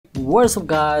What's up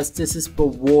guys, this is Pro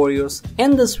Warriors.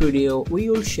 In this video,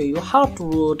 we will show you how to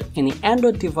root any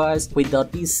Android device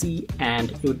without PC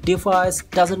and your device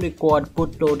doesn't require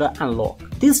bootloader unlock.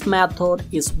 This method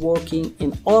is working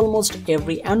in almost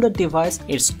every Android device.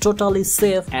 It's totally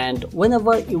safe and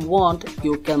whenever you want,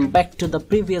 you can back to the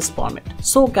previous format.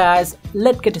 So guys,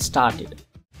 let's get started.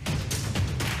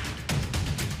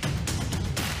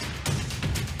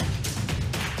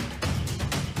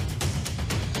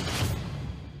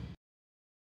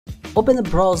 Open the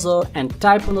browser and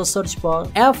type on the search bar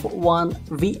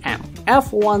F1VM.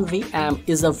 F1VM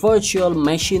is a virtual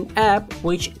machine app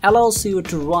which allows you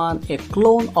to run a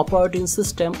clone operating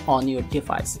system on your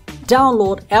device.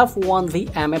 Download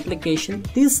F1VM application.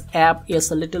 This app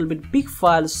is a little bit big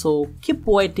file, so keep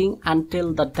waiting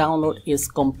until the download is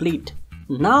complete.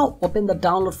 Now open the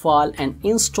download file and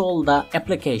install the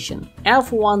application.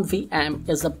 F1VM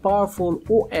is a powerful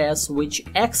OS which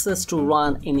access to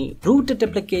run any rooted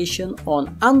application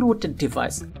on unrooted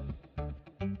device.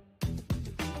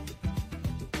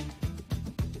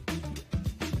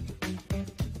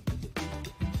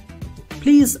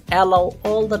 Please allow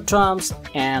all the terms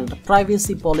and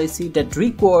privacy policy that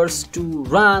requires to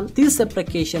run this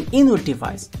application in your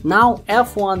device. Now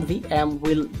F1VM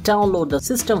will download the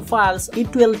system files.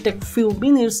 It will take few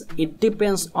minutes. It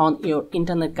depends on your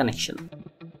internet connection.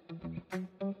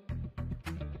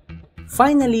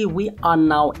 Finally, we are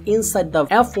now inside the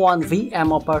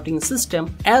F1VM operating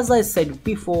system. As I said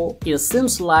before, it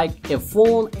seems like a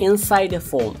phone inside a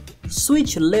phone.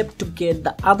 Switch left to get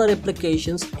the other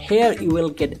applications. Here you will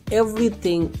get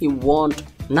everything you want.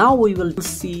 Now we will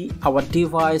see our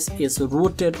device is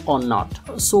rooted or not.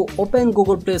 So open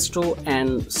Google Play Store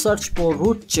and search for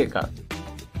root checker.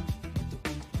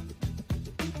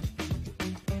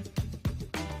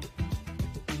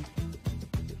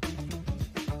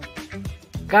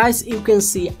 Guys, you can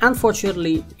see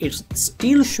unfortunately it's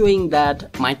still showing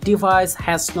that my device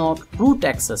has not root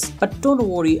access. But don't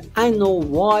worry, I know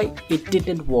why it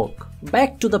didn't work.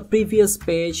 Back to the previous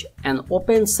page and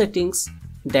open settings,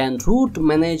 then root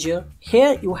manager.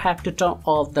 Here you have to turn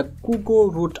off the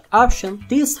Google root option.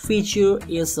 This feature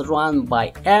is run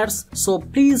by ads, so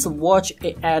please watch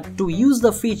an ad to use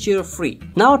the feature free.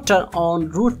 Now turn on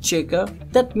root checker.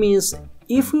 That means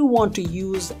if you want to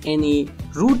use any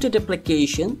rooted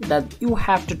application, that you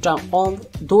have to turn on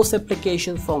those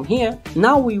applications from here.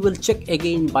 Now we will check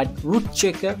again by root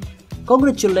checker.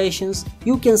 Congratulations,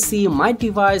 you can see my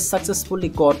device successfully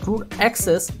got root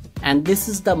access, and this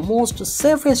is the most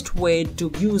safest way to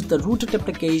use the rooted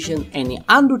application any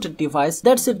unrooted device.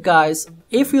 That's it guys.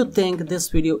 If you think this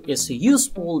video is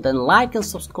useful, then like and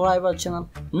subscribe our channel.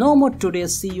 No more today.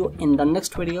 See you in the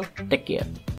next video. Take care.